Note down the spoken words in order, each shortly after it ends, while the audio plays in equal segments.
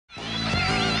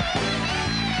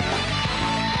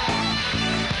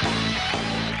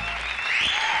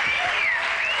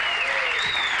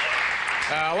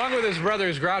with his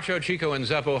brothers Groucho, Chico, and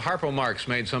Zeppo, Harpo Marx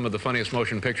made some of the funniest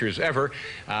motion pictures ever.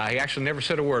 He actually never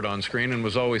said a word on screen and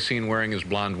was always seen wearing his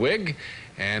blonde wig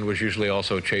and was usually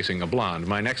also chasing a blonde.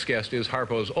 My next guest is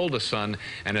Harpo's oldest son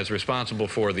and is responsible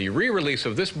for the re-release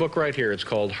of this book right here. It's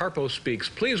called Harpo Speaks.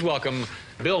 Please welcome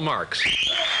Bill Marx. Hi,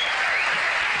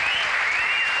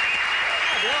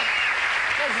 Bill.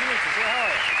 Pleasure to meet you, sir. How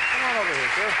are you? Come on over here,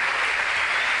 sir.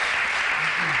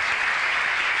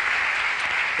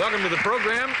 Welcome to the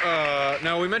program.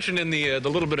 Now, we mentioned in the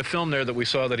little bit of film there that we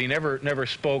saw that he never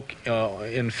spoke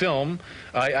in film.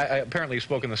 I apparently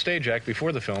spoke in the stage act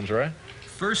before the films, right?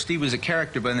 First, he was a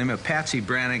character by the name of Patsy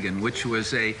Brannigan, which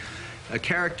was a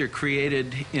character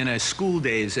created in a school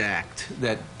days act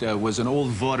that was an old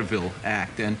vaudeville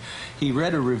act. And he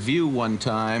read a review one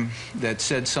time that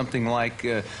said something like,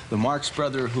 the Marx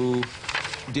brother who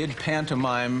did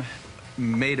pantomime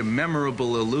made a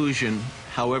memorable illusion.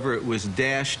 However, it was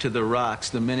dashed to the rocks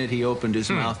the minute he opened his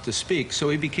mouth to speak. So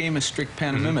he became a strict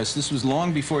pantomimist. This was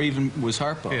long before he even was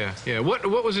Harpo. Yeah, yeah. What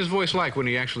was his voice like when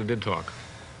he actually did talk?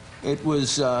 It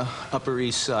was Upper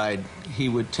East Side. He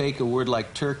would take a word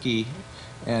like turkey,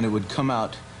 and it would come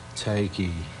out,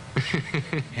 turkey,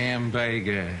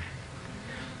 hamburger,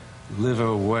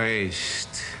 liver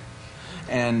waste.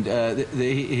 And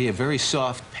he had a very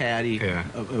soft, patty a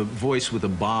voice with a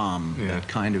bomb, that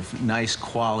kind of nice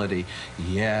quality.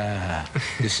 Yeah,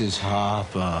 this is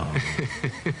Harpo.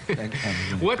 That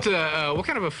kind of What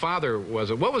kind of a father was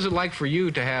it? What was it like for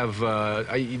you to have?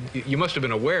 You must have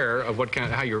been aware of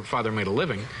how your father made a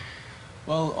living.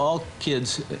 Well, all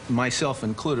kids, myself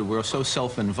included, were so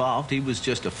self-involved. He was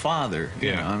just a father.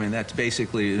 You know? I mean, that's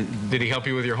basically... Did he help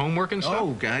you with your homework and stuff?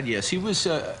 Oh, God, yes. He was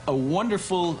a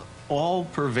wonderful,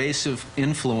 all-pervasive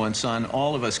influence on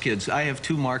all of us kids. I have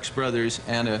two Marx brothers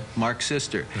and a Marx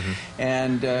sister.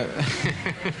 And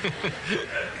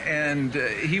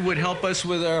he would help us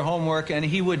with our homework, and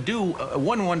he would do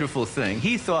one wonderful thing.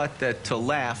 He thought that to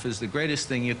laugh is the greatest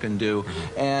thing you can do,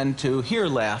 and to hear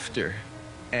laughter.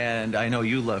 And I know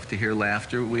you love to hear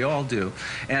laughter. We all do.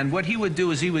 And what he would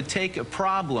do is he would take a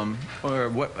problem, or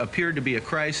what appeared to be a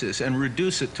crisis, and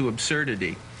reduce it to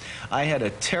absurdity. I had a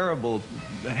terrible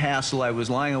hassle. I was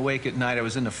lying awake at night. I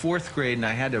was in the 4th grade, and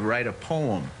I had to write a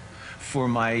poem for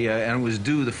my, and it was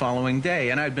due the following day.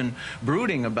 And I'd been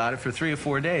brooding about it for 3 or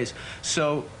 4 days.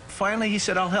 So finally he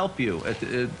said, I'll help you at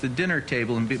the dinner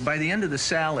table. And by the end of the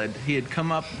salad, he had come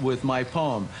up with my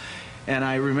poem. And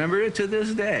I remember it to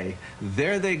this day.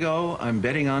 There they go, I'm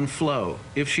betting on Flo.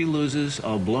 If she loses,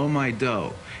 I'll blow my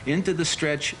dough. Into the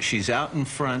stretch, she's out in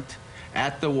front.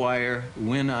 At the wire,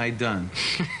 win I done.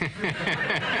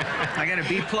 I got a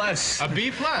B+. A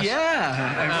B+?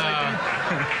 Yeah.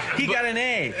 He got an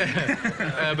A.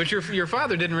 But your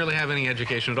father didn't really have any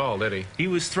education at all, did he? He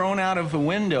was thrown out of a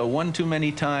window one too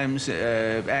many times.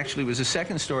 Actually, it was a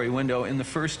 2nd-story window in the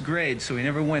 1st grade, so he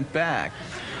never went back.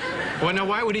 Well, now,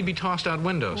 why would he be tossed out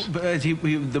windows? But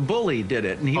the bully did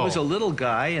it, and he was a little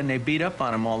guy, and they beat up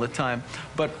on him all the time.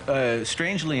 But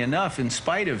strangely enough, in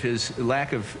spite of his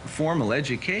lack of formal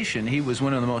education, he was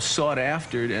one of the most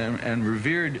sought-after and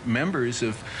revered members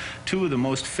of 2 of the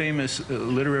most famous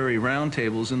literary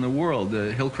roundtables in the world,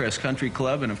 the Hillcrest Country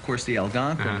Club and, of course, the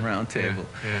Algonquin Roundtable.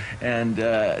 And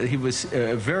he was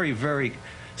a very, very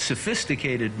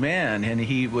sophisticated man, and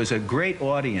he was a great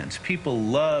audience. People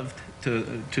loved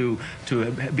to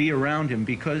be around him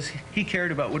because he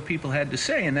cared about what people had to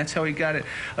say, and that's how he got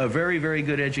a very, very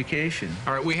good education.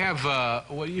 All right, we have,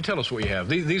 well, you tell us what you have.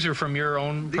 These are from your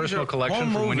own personal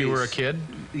collection from when you were a kid?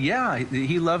 Yeah,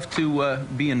 he loved to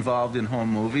be involved in home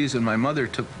movies, and my mother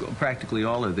took practically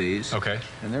all of these. Okay.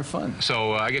 And they're fun.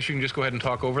 So I guess you can just go ahead and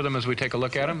talk over them as we take a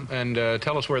look at them, and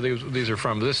tell us where these are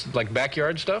from. Is this like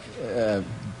backyard stuff?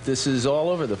 This is all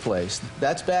over the place.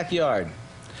 That's backyard.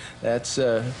 That's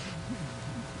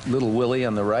Little Willie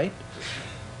on the right,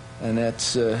 and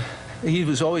that's he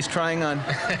was always trying on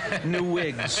new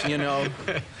wigs, you know.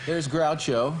 There's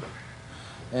Groucho,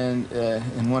 and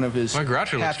in one of his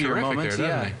happier moments,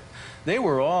 there, they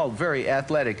were all very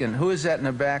athletic. And who is that in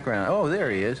the background? Oh, there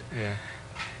he is. Yeah.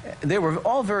 They were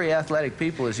all very athletic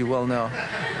people, as you well know.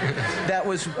 That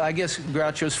was, I guess,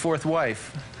 Groucho's 4th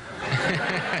wife.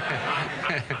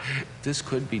 This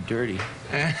could be dirty.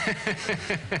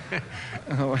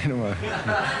 Oh, wait a minute.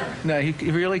 No,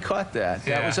 he really caught that.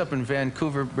 That was up in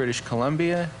Vancouver, British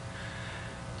Columbia.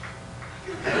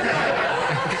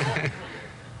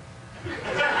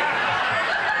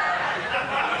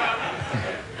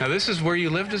 Now, this is where you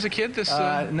lived as a kid?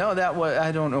 No, that was,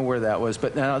 I don't know where that was,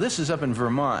 but now this is up in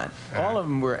Vermont. All of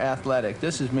them were athletic.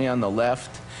 This is me on the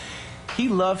left. He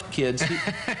loved kids.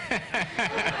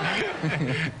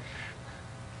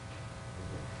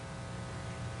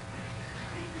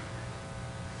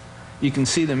 You can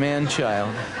see the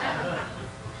man-child.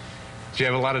 Did you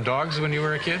have a lot of dogs when you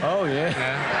were a kid? Oh, yeah.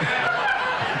 Yeah.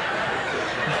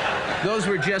 Those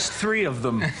were just 3 of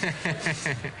them.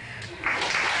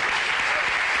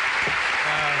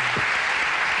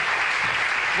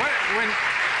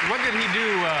 What did he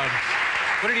do?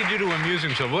 What did he do to amuse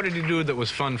himself? What did he do that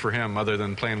was fun for him, other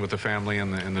than playing with the family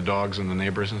and the dogs and the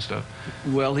neighbors and stuff?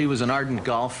 Well, he was an ardent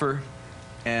golfer,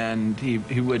 and he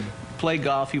would play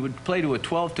golf. He would play to a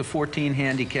 12 to 14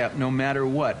 handicap no matter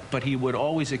what, but he would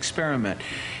always experiment.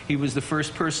 He was the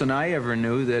first person I ever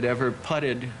knew that ever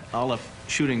putted a la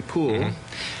shooting pool.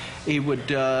 Mm-hmm. He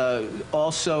would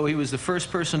also, he was the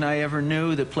first person I ever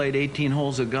knew that played 18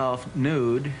 holes of golf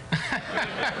nude.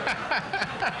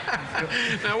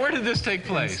 Now, where did this take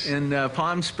place? In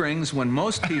Palm Springs, when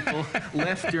most people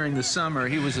left during the summer.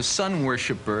 He was a sun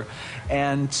worshiper.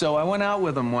 And so I went out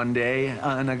with him one day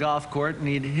on a golf court, and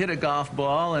he'd hit a golf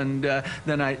ball, and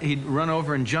then he'd run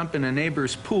over and jump in a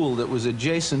neighbor's pool that was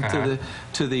adjacent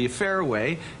to the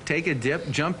fairway, take a dip,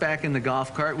 jump back in the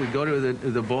golf cart. We'd go to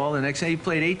the ball. The next day, he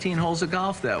played 18 holes of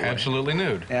golf that way. Absolutely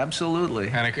nude. Absolutely.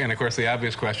 And of course, the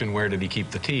obvious question, where did he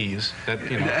keep the tees? That,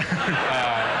 you know.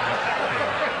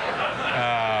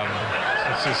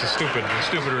 It's a stupider.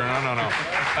 No.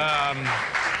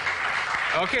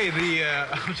 Okay,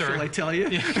 I'm sorry. Shall I tell you?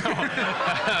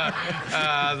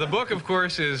 The book, of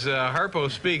course, is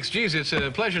Harpo Speaks. Geez, it's a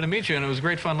pleasure to meet you, and it was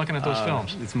great fun looking at those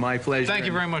films. It's my pleasure. Thank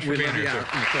you very much for being here, sir.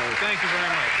 Thank you very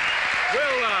much.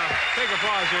 We'll take a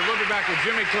pause here. We'll be back with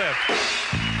Jimmy Cliff.